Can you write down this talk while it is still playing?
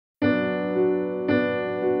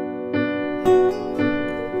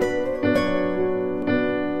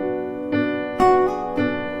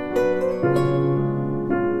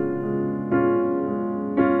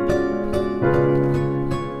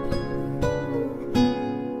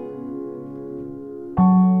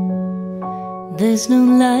There's no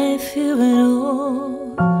life here at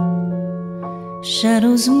all.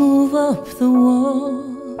 Shadows move up the wall.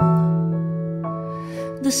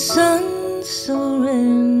 The sun's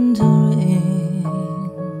surrendering.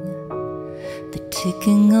 The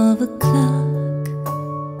ticking of a clock.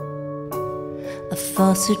 A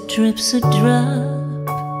faucet drips a drop.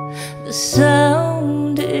 The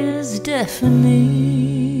sound is deafening.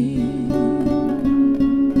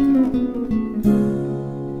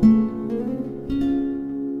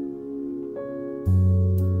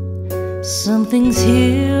 Something's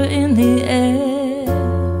here in the air,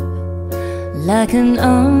 like an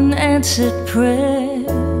unanswered prayer,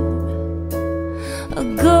 a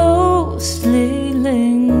ghostly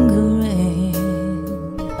lingering.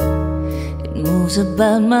 It moves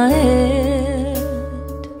about my head,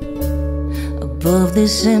 above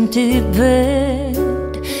this empty bed,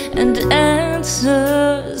 and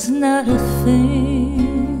answers not a thing.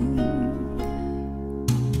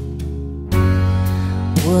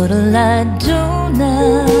 What'll I do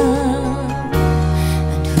now?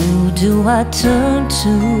 And who do I turn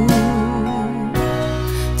to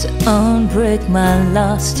unbreak my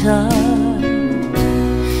lost heart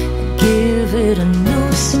and give it a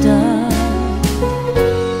new start?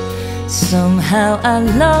 Somehow I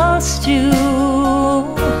lost you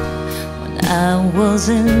when I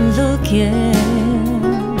wasn't looking.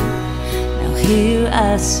 Now here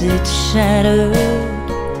I sit shattered,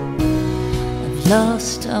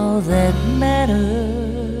 lost all that mattered.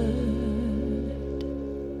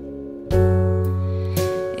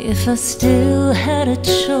 If I still had a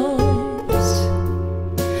choice,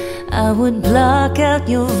 I would block out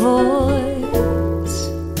your voice.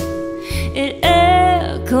 It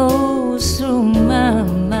echoes through my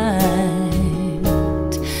mind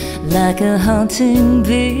like a haunting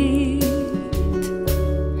beat,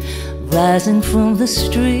 rising from the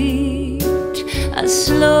street. I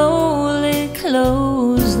slowly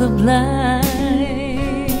close the blind.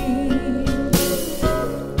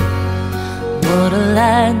 What'll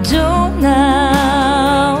I do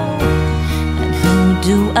now? And who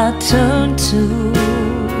do I turn to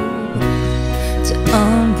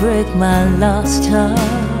unbreak my lost heart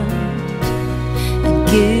and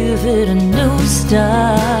give it a new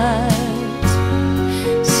start?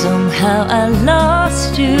 Somehow I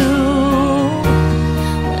lost you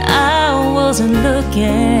when I wasn't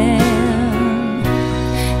looking.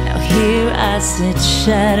 Here I sit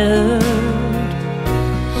shattered,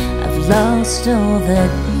 I've lost all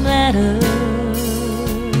that mattered.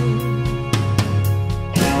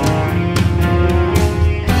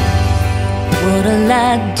 What'll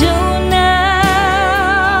I do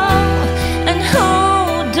now? And who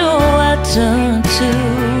do I turn to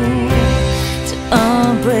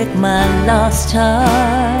unbreak my lost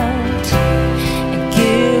heart and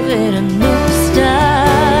give it a new start?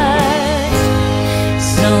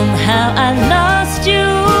 Somehow I lost you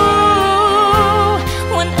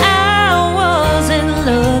when I wasn't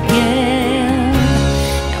looking.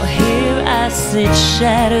 Now here I sit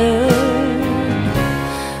shattered,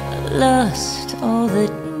 lost all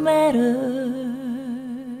that mattered.